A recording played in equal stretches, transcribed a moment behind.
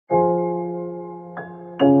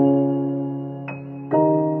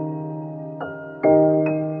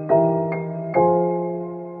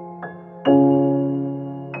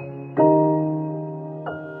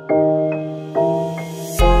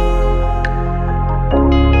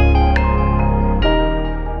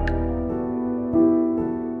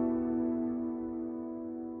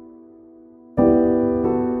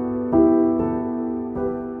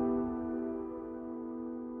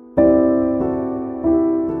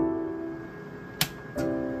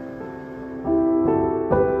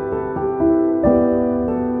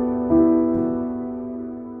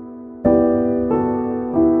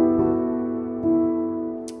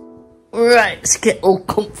Let's get all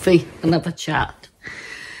comfy and have a chat.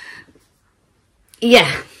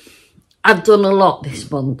 Yeah, I've done a lot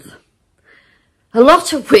this month. A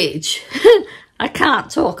lot of which I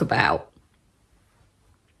can't talk about.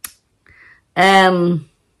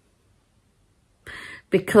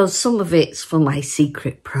 Because some of it's for my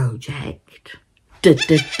secret project.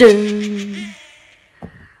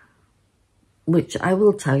 Which I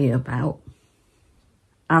will tell you about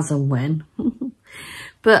as and when.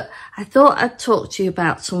 But I thought I'd talk to you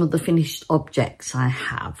about some of the finished objects I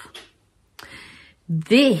have.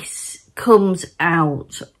 This comes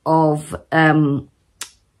out of,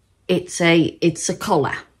 it's a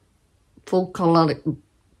collar, full collar,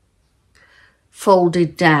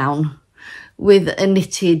 folded down with a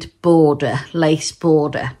knitted border, lace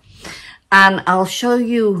border. And I'll show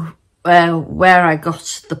you where I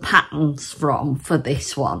got the patterns from for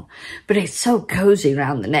this one, but it's so cozy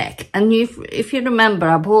around the neck. And if you remember,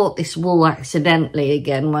 I bought this wool accidentally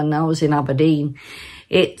again when I was in Aberdeen.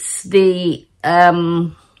 It's the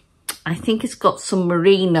I think it's got some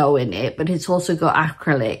merino in it, but it's also got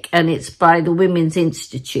acrylic, and it's by the Women's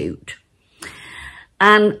Institute.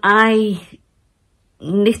 And I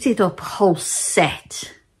knitted up a whole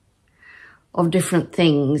set of different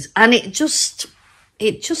things, and it just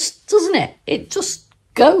doesn't it? It just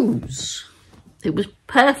goes. It was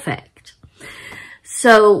perfect.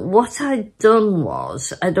 So what I'd done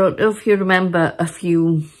was, I don't know if you remember a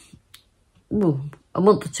month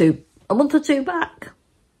or two back,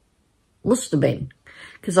 must have been,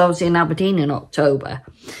 because I was in Aberdeen in October,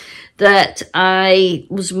 that I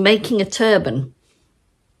was making a turban,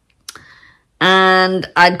 and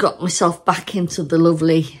I'd got myself back into the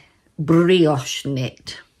lovely brioche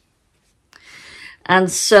knit.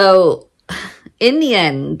 And so in the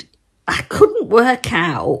end, I couldn't work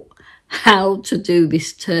out how to do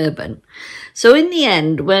this turban. So in the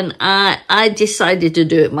end, when I decided to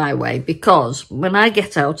do it my way, because when I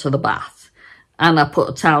get out of the bath and I put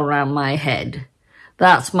a towel around my head,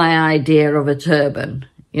 that's my idea of a turban,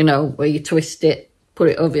 you know, where you twist it, put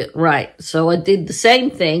it over it. Right. So I did the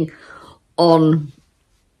same thing on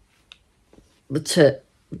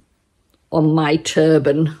my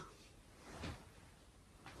turban.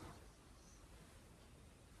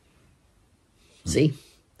 See?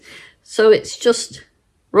 So it's just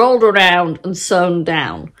rolled around and sewn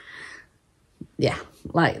down. Yeah,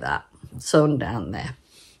 like that. Sewn down there.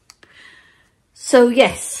 So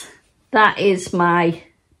yes, that is my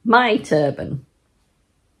turban,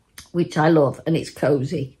 which I love, and it's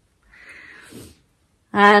cozy.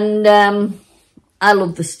 And I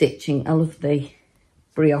love the stitching. I love the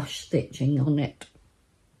brioche stitching on it.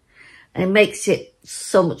 And it makes it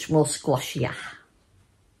so much more squashier.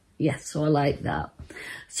 Yes, so I like that.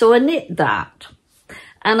 So I knit that.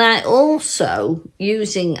 And I also,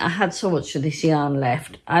 I had so much of this yarn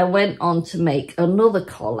left, I went on to make another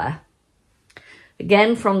collar.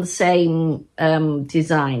 Again, from the same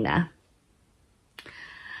designer.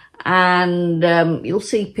 And you'll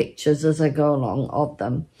see pictures as I go along of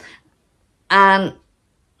them. And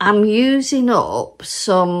I'm using up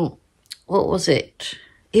some, what was it?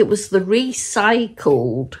 It was the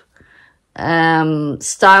recycled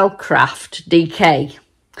Stylecraft DK,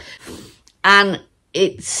 and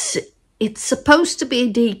it's supposed to be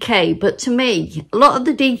a DK, but to me a lot of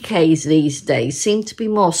the DKs these days seem to be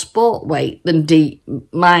more sport weight than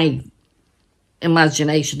my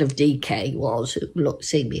imagination of DK was. Look,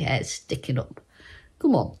 see me hair sticking up.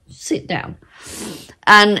 Come on, sit down.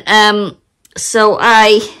 And so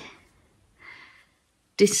I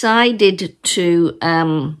decided to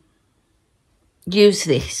use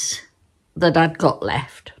this that I'd got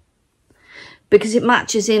left, because it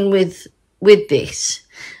matches in with this.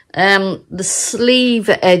 The sleeve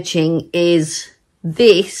edging is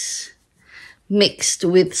this mixed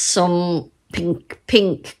with some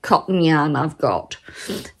pink cotton yarn I've got,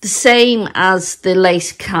 the same as the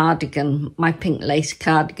lace cardigan, my pink lace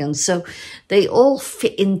cardigan. So they all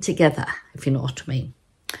fit in together, if you know what I mean.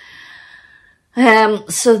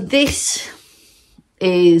 So this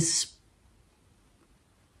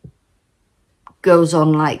goes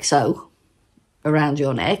on like so around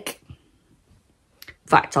your neck. In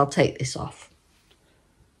fact, I'll take this off.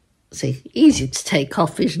 See, easy to take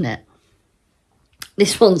off, isn't it?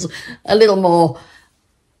 This one's a little more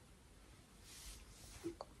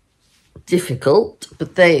difficult,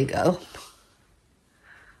 but there you go.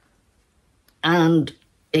 And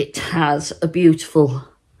it has a beautiful,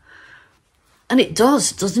 and it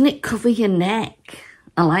does, doesn't it, cover your neck?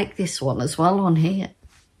 I like this one as well on here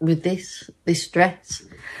with this dress.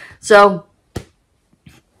 So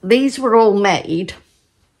these were all made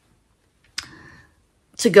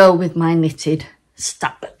to go with my knitted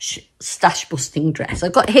stash busting dress.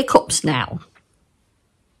 I've got hiccups now.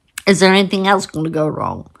 Is there anything else going to go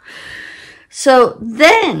wrong? So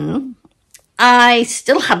then I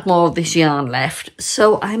still had more of this yarn left,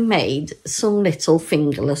 so I made some little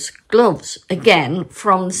fingerless gloves, again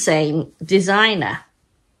from the same designer.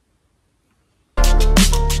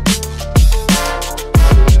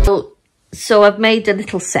 So I've made a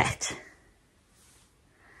little set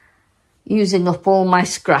using up all my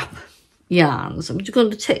scrap yarns. I'm just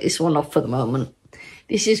going to take this one off for the moment.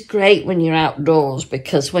 This is great when you're outdoors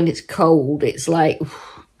because when it's cold, it's like...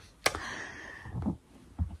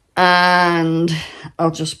 And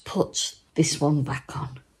I'll just put this one back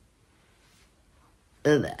on.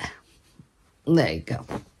 There you go.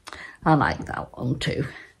 I like that one too.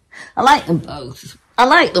 I like them both. I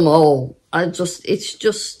like them all.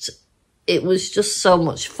 it was just so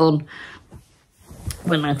much fun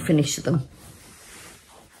when I finished them.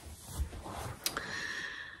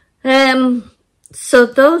 So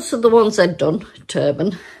those are the ones I'd done,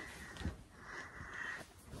 turban.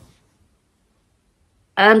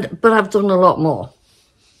 But I've done a lot more.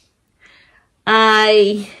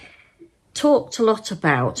 I talked a lot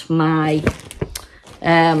about my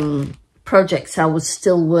projects I was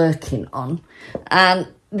still working on. And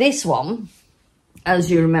this one,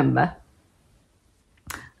 as you remember,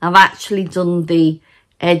 I've actually done the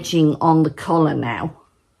edging on the collar now.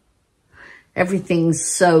 Everything's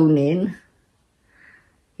sewn in.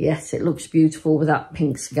 Yes, it looks beautiful with that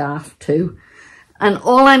pink scarf too. And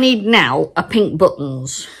all I need now are pink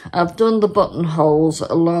buttons. I've done the buttonholes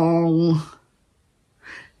along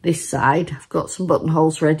this side. I've got some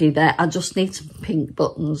buttonholes ready there. I just need some pink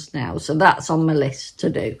buttons now. So that's on my list to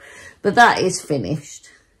do. But that is finished.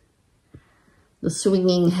 The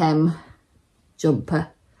swinging hem jumper.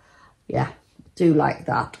 Yeah, do like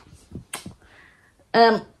that.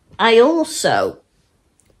 I also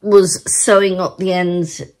was sewing up the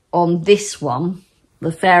ends on this one,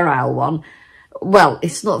 the Fair Isle one. Well,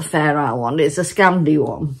 it's not the Fair Isle one, it's a Scandi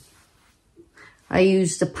one. I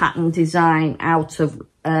used a pattern design out of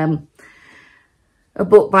a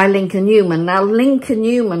book by Lincoln Newman. Now, Lincoln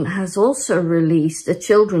Newman has also released a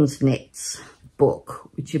children's knits book,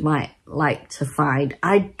 which you might like to find.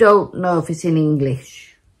 I don't know if it's in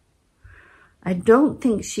English. I don't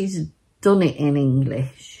think she's done it in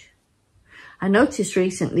English. I noticed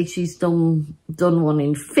recently she's done one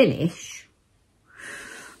in Finnish,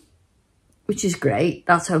 which is great.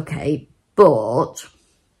 That's okay. But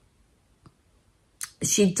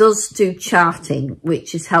she does do charting,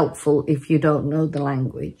 which is helpful if you don't know the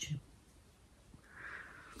language.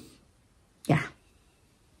 Yeah.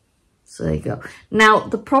 So there you go. Now,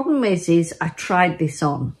 the problem is I tried this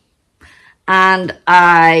on and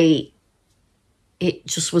it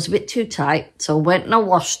just was a bit too tight. So I went and I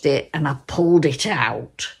washed it and I pulled it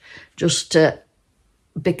out just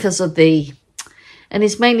because of the, and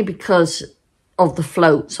it's mainly because of the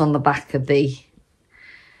floats on the back of the,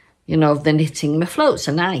 you know, of the knitting. My floats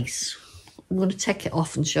are nice. I'm going to take it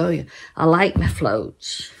off and show you. I like my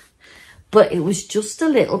floats, but it was just a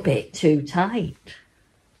little bit too tight.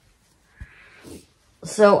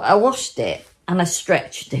 So I washed it and I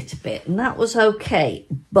stretched it a bit and that was okay,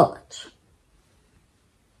 but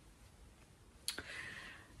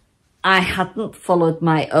I hadn't followed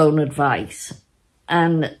my own advice,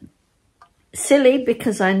 and silly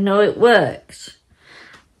because I know it works.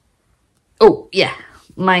 Oh yeah,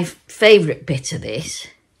 my favourite bit of this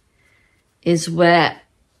is where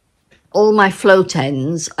all my float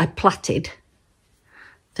ends I plaited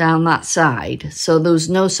down that side, so there was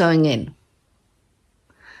no sewing in.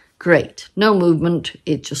 Great, no movement,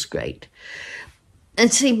 it's just great.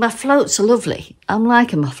 And see, my floats are lovely. I'm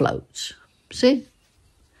liking my floats, see?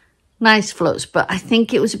 Nice floats, but I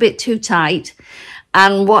think it was a bit too tight.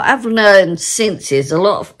 And what I've learned since is a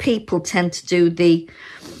lot of people tend to do the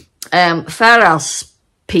Fair Isle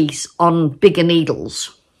piece on bigger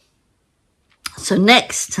needles. So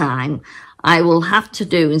next time I will have to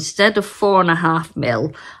do, instead of 4.5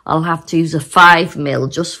 mil, I'll have to use a 5 mil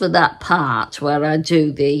just for that part where I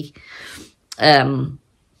do the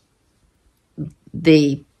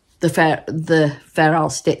Fair Isle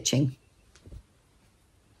stitching.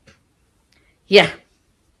 Yeah,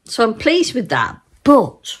 so I'm pleased with that,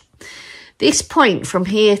 but this point from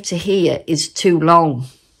here to here is too long.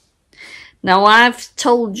 Now, I've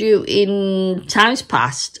told you in times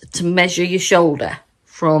past to measure your shoulder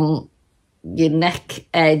from your neck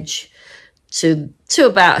edge to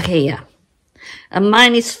about here. And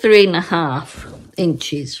mine is 3.5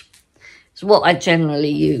 inches. It's what I generally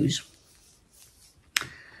use.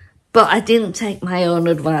 But I didn't take my own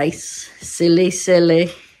advice. Silly,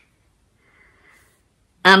 silly.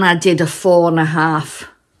 And I did a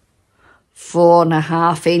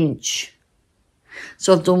 4.5 inch.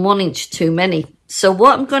 So I've done 1 inch too many. So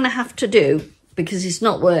what I'm going to have to do, because it's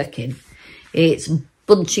not working, it's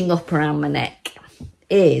bunching up around my neck,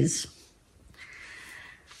 is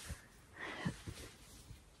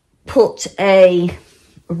put a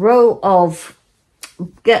row of,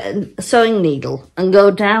 get a sewing needle and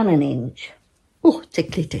go down 1 inch. Oh,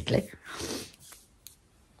 tickly, tickly.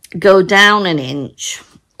 Go down 1 inch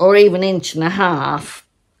or even 1.5 inches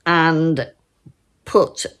and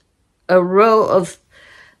put a row of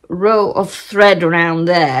thread around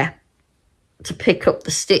there to pick up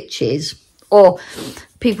the stitches, or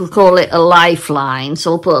people call it a lifeline.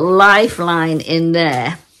 So I'll put a lifeline in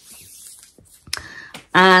there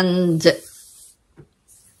and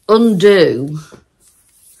undo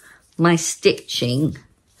my stitching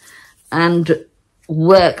and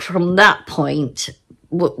work from that point,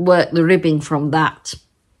 work the ribbing from that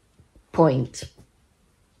point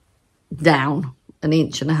down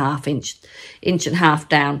 1.5 inches, 1.5 inches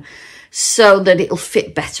down, so that it'll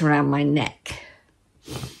fit better around my neck.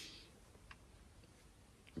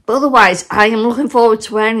 But otherwise, I am looking forward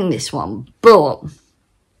to wearing this one, but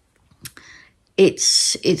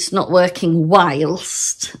it's not working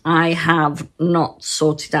whilst I have not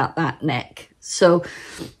sorted out that neck. So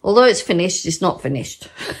although it's finished, it's not finished.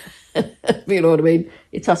 You know what I mean?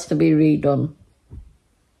 It has to be redone.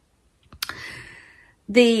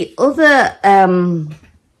 The other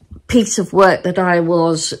piece of work that I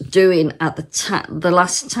was doing at the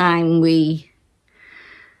last time I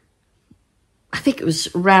think it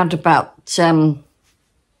was round about,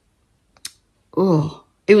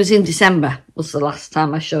 it was in December, was the last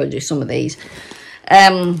time I showed you some of these,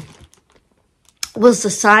 was the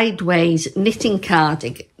sideways knitted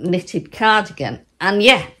cardigan. And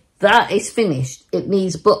yeah, that is finished. It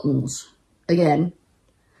needs buttons again.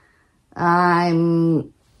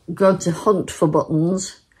 I'm going to hunt for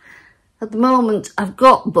buttons. At the moment, I've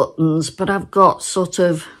got buttons, but I've got sort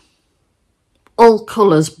of all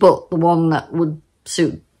colours but the one that would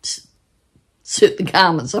suit the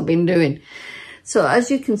garments I've been doing. So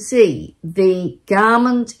as you can see, the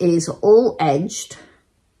garment is all edged,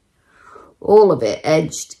 all of it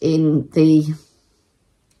edged in the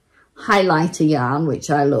highlighter yarn, which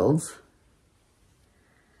I love.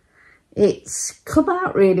 It's come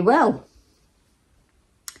out really well.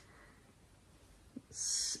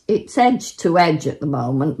 It's edge to edge at the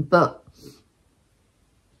moment, but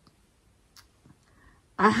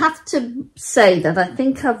I have to say that I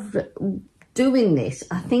think I've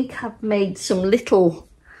made some little,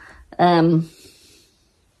 I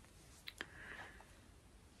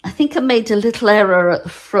think I made a little error at the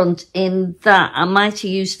front in that I might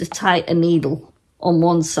have used a tighter needle on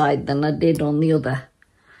one side than I did on the other.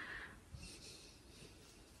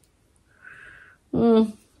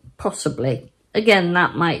 Possibly. Again,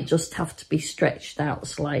 that might just have to be stretched out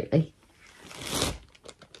slightly.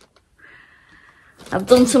 I've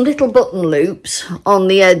done some little button loops on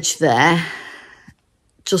the edge there,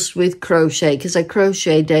 just with crochet, because I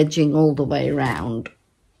crocheted edging all the way around.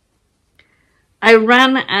 I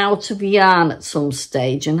ran out of yarn at some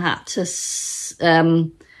stage and had to,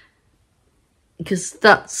 because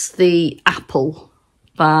that's the Apple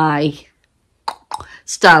by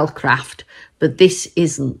Stylecraft, but this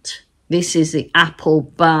isn't. This is the Apple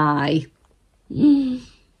by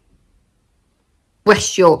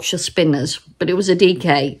West Yorkshire Spinners, but it was a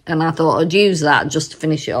DK, and I thought I'd use that just to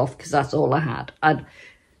finish it off because that's all I had. And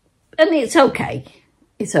it's okay.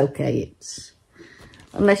 It's okay. It's,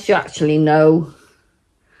 unless you actually know,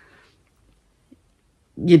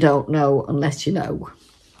 you don't know unless you know.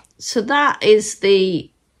 So that is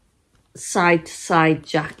the side-to-side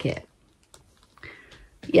jacket.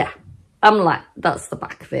 Yeah, that's the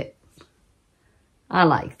back of it. I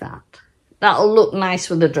like that. That'll look nice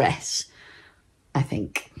with a dress, I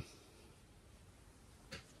think.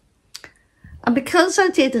 And because I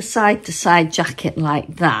did a side-to-side jacket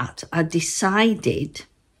like that, I decided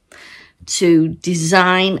to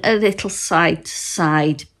design a little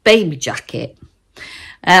side-to-side baby jacket.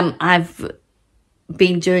 I've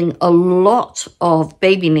been doing a lot of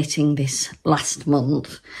baby knitting this last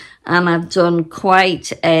month, and I've done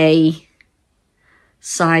quite a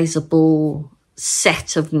sizable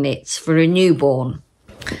set of knits for a newborn.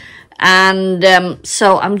 And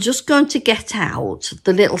so I'm just going to get out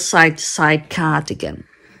the little side-to-side cardigan.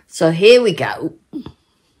 So here we go.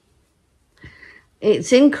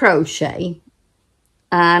 It's in crochet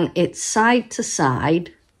and it's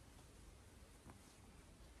side-to-side.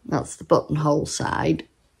 That's the buttonhole side.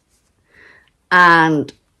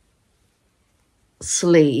 and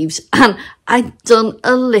sleeves, and I'd done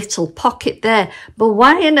a little pocket there, but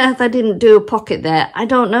why on earth I didn't do a pocket there, I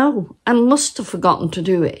don't know. I must have forgotten to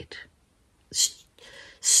do it.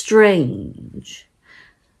 Strange.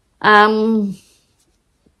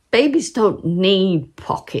 Babies don't need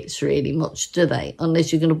pockets really much, do they?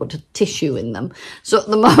 Unless you're going to put a tissue in them. So at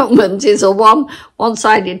the moment it's a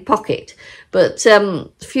one-sided pocket. But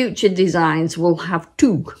future designs will have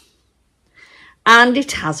two. And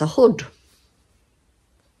it has a hood.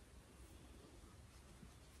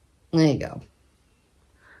 There you go.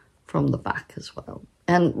 From the back as well.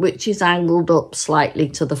 And which is angled up slightly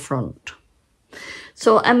to the front.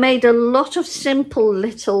 So I made a lot of simple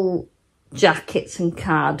little jackets and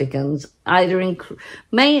cardigans, either in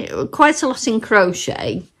quite a lot in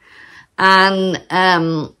crochet and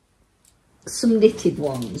some knitted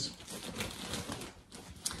ones.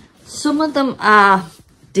 Some of them are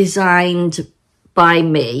designed by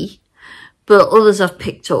me, but others I've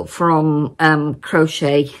picked up from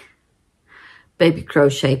baby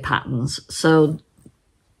crochet patterns. So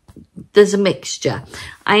there's a mixture.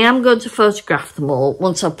 I am going to photograph them all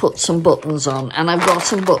once I put some buttons on, and I've got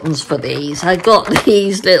some buttons for these. I got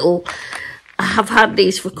these little, I have had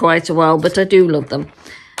these for quite a while, but I do love them,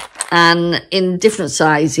 and in different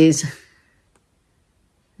sizes.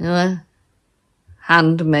 You know,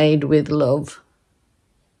 handmade with love.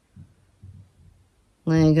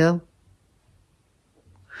 There you go.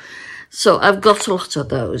 So I've got a lot of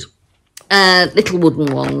those little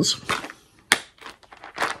wooden ones.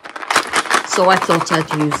 So I thought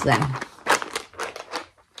I'd use them.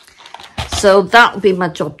 So that'll be my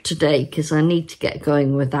job today, because I need to get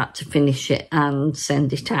going with that to finish it and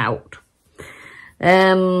send it out.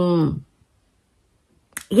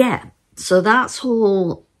 Yeah, so that's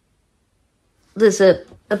all. There's a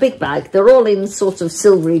big bag. They're all in sort of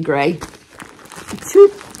silvery grey.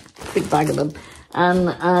 Big bag of them. And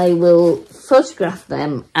I will photograph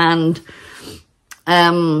them and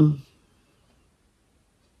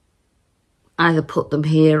either put them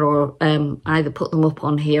here or either put them up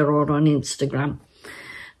on here or on Instagram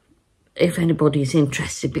if anybody's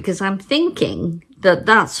interested, because I'm thinking that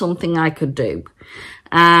that's something I could do.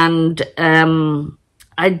 And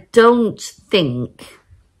I don't think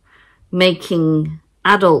making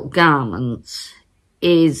adult garments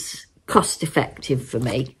is cost effective for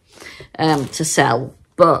me to sell,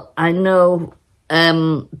 but I know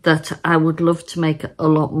that I would love to make a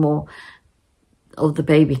lot more of the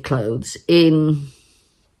baby clothes in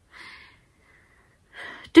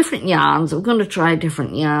different yarns. I'm going to try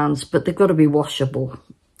different yarns, but they've got to be washable.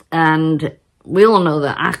 And we all know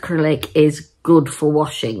that acrylic is good for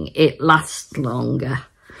washing. It lasts longer.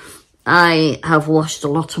 I have washed a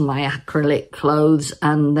lot of my acrylic clothes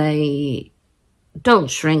and they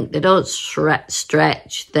don't shrink, they don't stretch,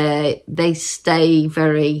 they stay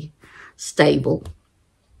very stable.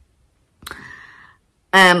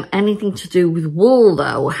 Anything to do with wool,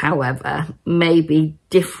 though, however, may be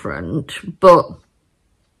different, but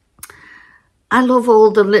I love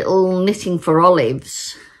all the little Knitting for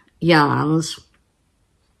Olives yarns,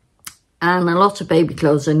 and a lot of baby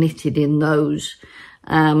clothes are knitted in those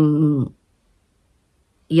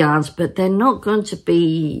yarns, but they're not going to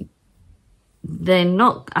be,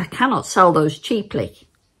 I cannot sell those cheaply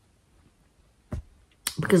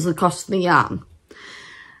because of the cost of the yarn.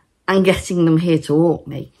 And getting them here to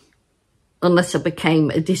Orkney, unless I became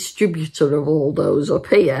a distributor of all those up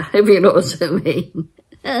here, if you know what I mean.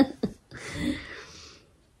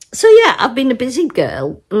 So yeah, I've been a busy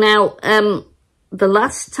girl. Now, the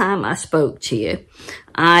last time I spoke to you,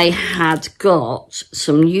 I had got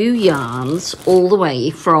some new yarns all the way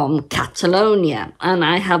from Catalonia, and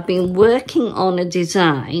I have been working on a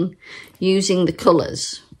design using the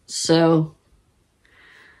colours. So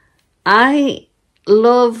I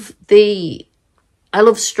love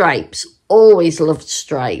stripes, always loved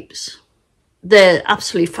stripes. They're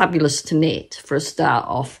absolutely fabulous to knit for a start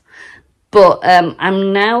off. But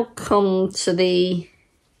I'm now come to the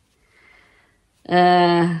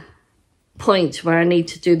point where I need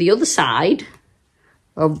to do the other side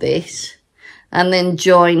of this and then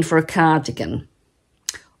join for a cardigan.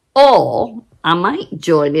 Or I might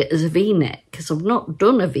join it as a V-neck, because I've not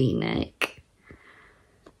done a V-neck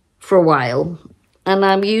for a while. And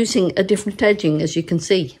I'm using a different edging, as you can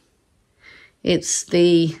see. It's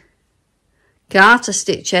the garter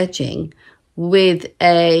stitch edging with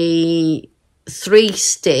a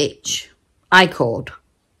 3-stitch I-cord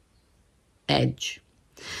edge.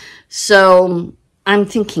 So I'm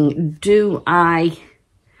thinking, do I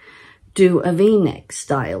do a V-neck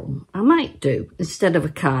style? I might do, instead of a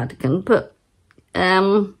cardigan, but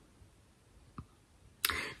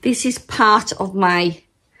This is part of my,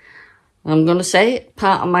 I'm going to say it,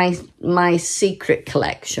 part of my secret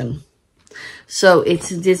collection. So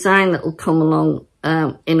it's a design that will come along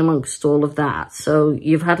in amongst all of that. So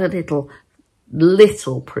you've had a little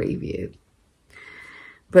preview.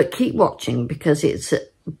 But keep watching, because it's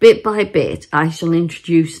bit by bit I shall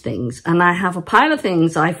introduce things. And I have a pile of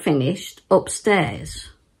things I finished upstairs.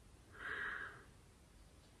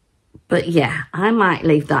 But yeah, I might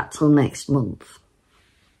leave that till next month.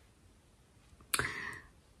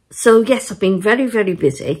 So yes, I've been very, very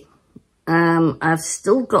busy. I've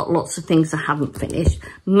still got lots of things I haven't finished.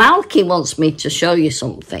 Malky wants me to show you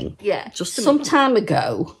something. Yeah, just some time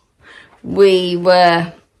ago,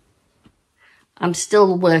 I'm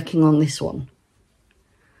still working on this one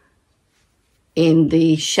in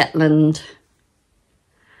the Shetland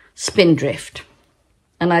Spindrift.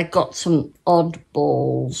 And I got some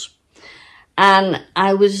oddballs. And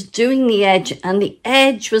I was doing the edge, and the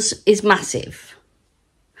edge is massive.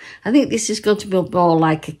 I think this is going to be more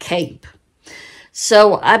like a cape.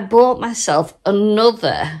 So I bought myself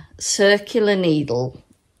another circular needle,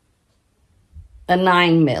 a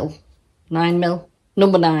 9mm,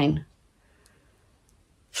 number 9,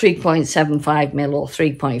 3.75mm or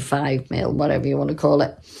 3.5mm, whatever you want to call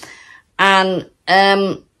it. And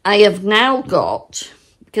I have now got,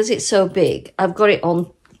 because it's so big, I've got it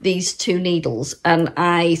on these two needles, and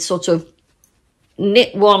I sort of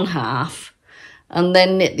knit one half and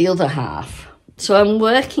then knit the other half. So I'm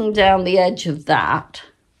working down the edge of that,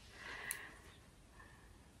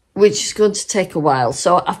 which is going to take a while.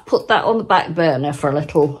 So I've put that on the back burner for a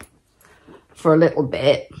little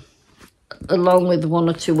bit, along with one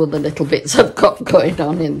or two other little bits I've got going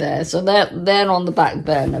on in there. So they're on the back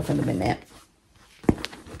burner for the minute.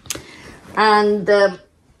 And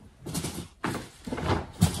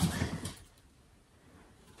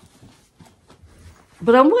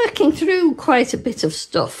but I'm working through quite a bit of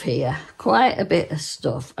stuff here, quite a bit of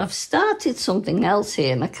stuff. I've started something else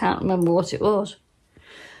here and I can't remember what it was.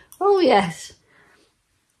 Oh yes,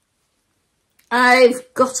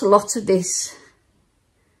 I've got a lot of this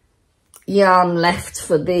yarn left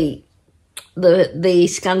for the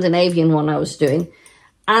Scandinavian one I was doing,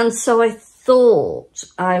 and so I thought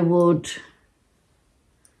I would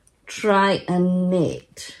try and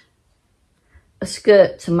knit a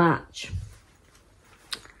skirt to match.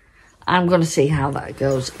 I'm going to see how that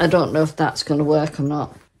goes. I don't know if that's going to work or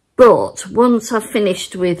not. But once I've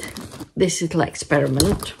finished with this little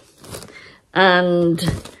experiment and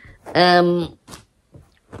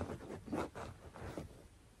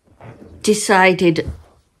decided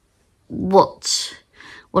what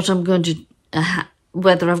I'm going to,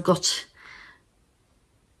 whether I've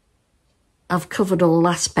covered all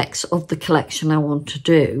aspects of the collection I want to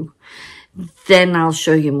do, then I'll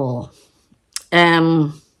show you more.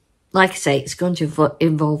 Like I say, it's going to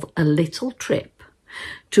involve a little trip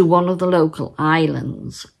to one of the local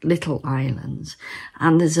islands, little islands.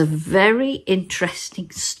 And there's a very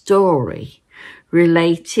interesting story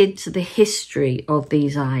related to the history of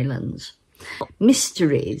these islands.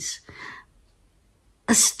 Mysteries,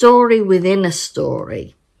 a story within a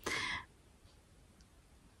story.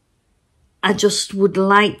 I just would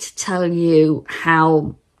like to tell you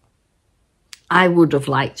how I would have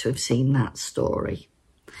liked to have seen that story.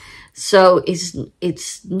 So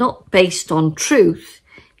it's not based on truth,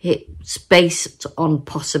 it's based on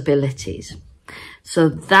possibilities. So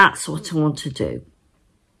that's what I want to do.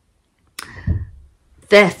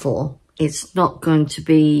 Therefore, it's not going to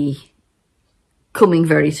be coming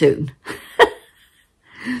very soon.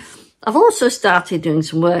 I've also started doing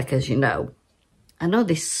some work, as you know. I know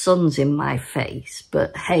this sun's in my face,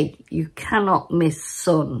 but hey, you cannot miss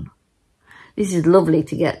sun. This is lovely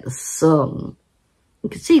to get the sun. You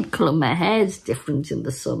can see the colour of my hair is different in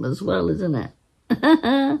the sun as well, isn't it?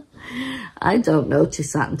 I don't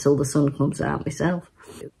notice that until the sun comes out myself.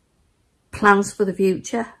 Plans for the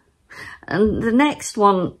future. And the next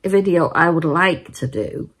video I would like to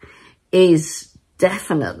do is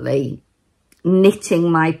definitely knitting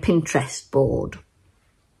my Pinterest board.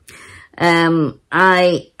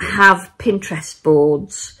 I have Pinterest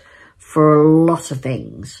boards for a lot of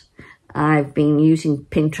things. I've been using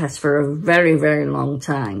Pinterest for a very, very long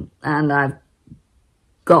time, and I've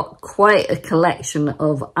got quite a collection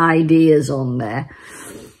of ideas on there.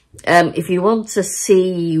 If you want to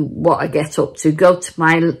see what I get up to, go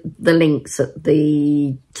to the links at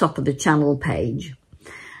the top of the channel page.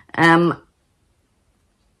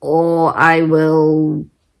 Or I will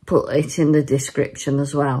put it in the description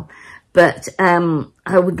as well. But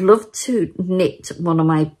I would love to knit one of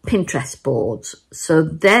my Pinterest boards. So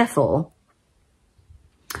therefore,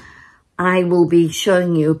 I will be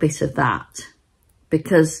showing you a bit of that,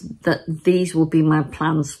 because these will be my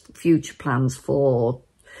plans, future plans for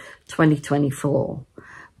 2024.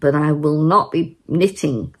 But I will not be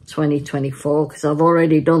knitting 2024 because I've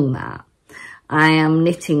already done that. I am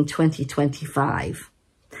knitting 2025.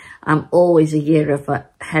 I'm always a year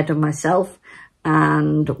ahead of myself.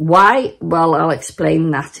 And why? Well, I'll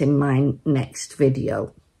explain that in my next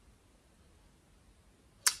video.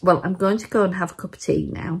 Well, I'm going to go and have a cup of tea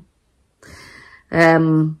now.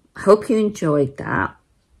 Hope you enjoyed that.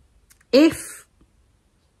 If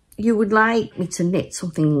you would like me to knit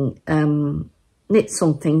something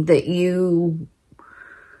that you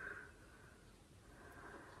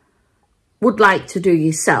would like to do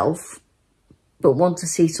yourself, but want to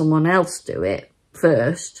see someone else do it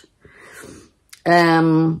first, put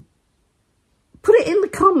it in the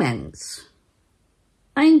comments.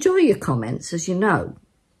 I enjoy your comments, as you know.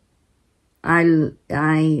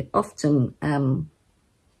 I often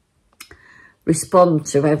respond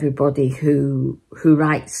to everybody who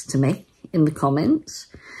writes to me in the comments,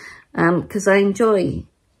 because I enjoy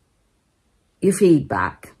your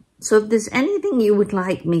feedback. So if there's anything you would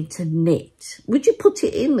like me to knit, would you put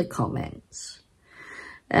it in the comments?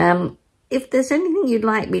 If there's anything you'd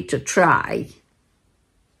like me to try,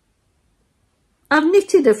 I've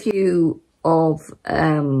knitted a few of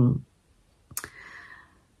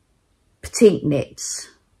petite knits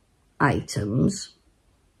items.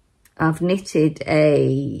 I've knitted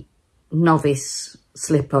a novice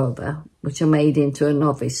slipover, which I made into a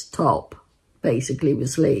novice top, basically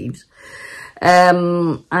with sleeves.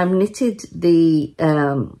 I've knitted the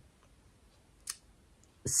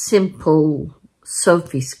simple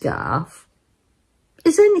Sophie scarf.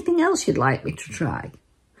 Is there anything else you'd like me to try?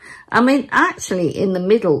 I mean, actually, in the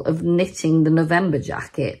middle of knitting the November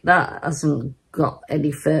jacket, that hasn't got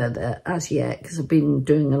any further as yet, because I've been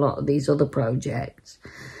doing a lot of these other projects.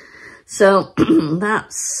 So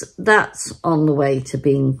that's on the way to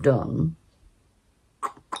being done.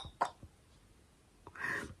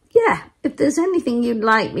 Yeah, if there's anything you'd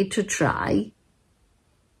like me to try,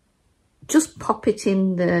 just pop it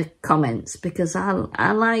in the comments, because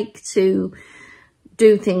I like to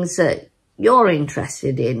do things that you're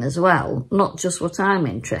interested in as well, not just what I'm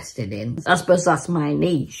interested in. I suppose that's my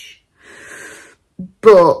niche.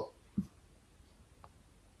 But,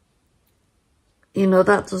 you know,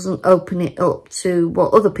 that doesn't open it up to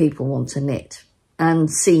what other people want to knit and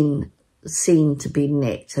seen to be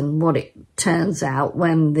knit, and what it turns out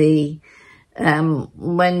when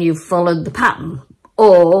you've followed the pattern.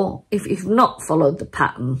 Or if you've not followed the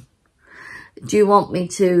pattern, do you want me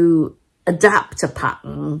to adapt a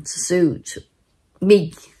pattern to suit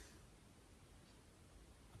me?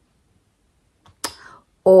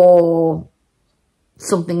 Or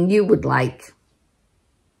something you would like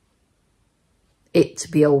it to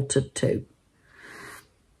be altered to?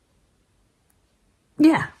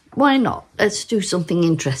 Yeah, why not? Let's do something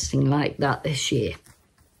interesting like that this year.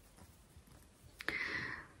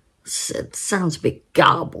 It sounds a bit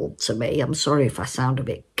garbled to me. I'm sorry if I sound a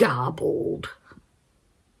bit garbled.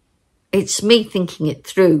 It's me thinking it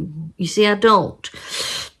through. You see, I don't.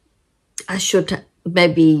 I should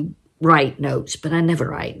maybe write notes, but I never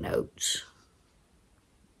write notes.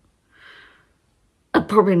 I'd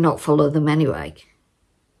probably not follow them anyway,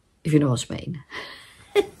 if you know what I mean.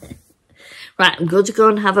 Right, I'm going to go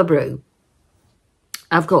and have a brew.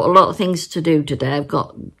 I've got a lot of things to do today. I've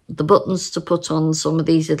got the buttons to put on some of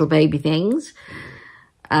these little baby things.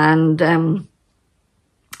 And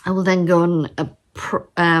I will then go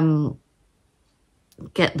and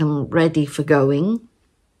get them ready for going.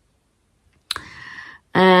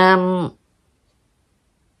 I've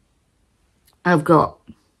got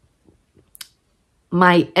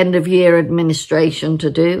my end of year administration to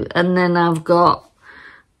do, and then I've got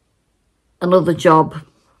another job,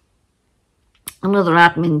 another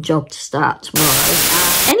admin job to start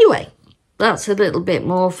tomorrow. Anyway, that's a little bit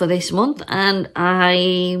more for this month, and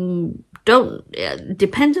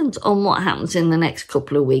dependent on what happens in the next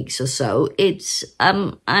couple of weeks or so, it's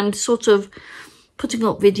I'm sort of putting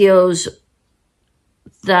up videos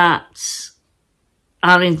that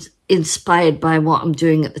are inspired by what I'm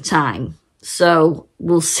doing at the time. So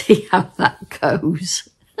we'll see how that goes.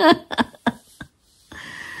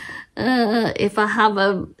 If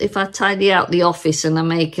I tidy out the office and I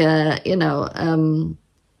make I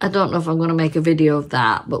don't know if I'm going to make a video of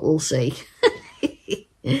that, but we'll see.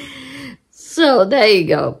 So there you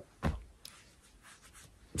go.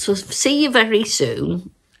 So see you very soon.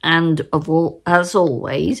 And as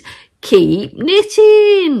always, keep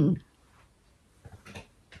knitting.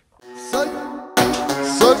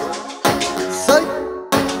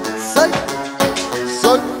 Say.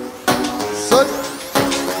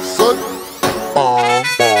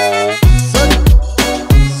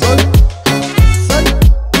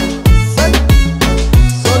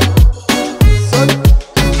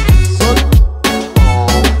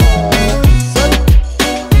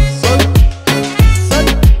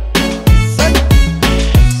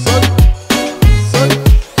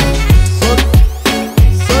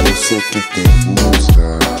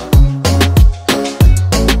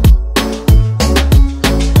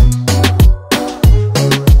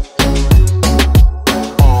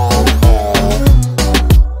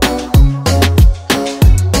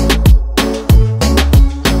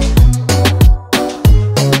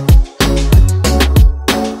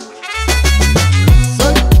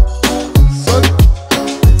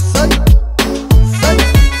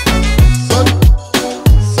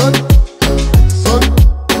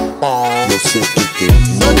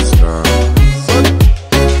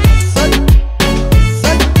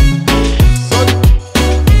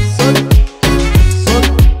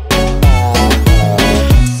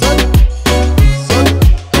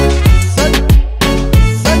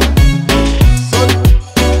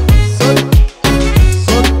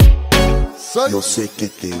 No sé qué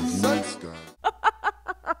te vi.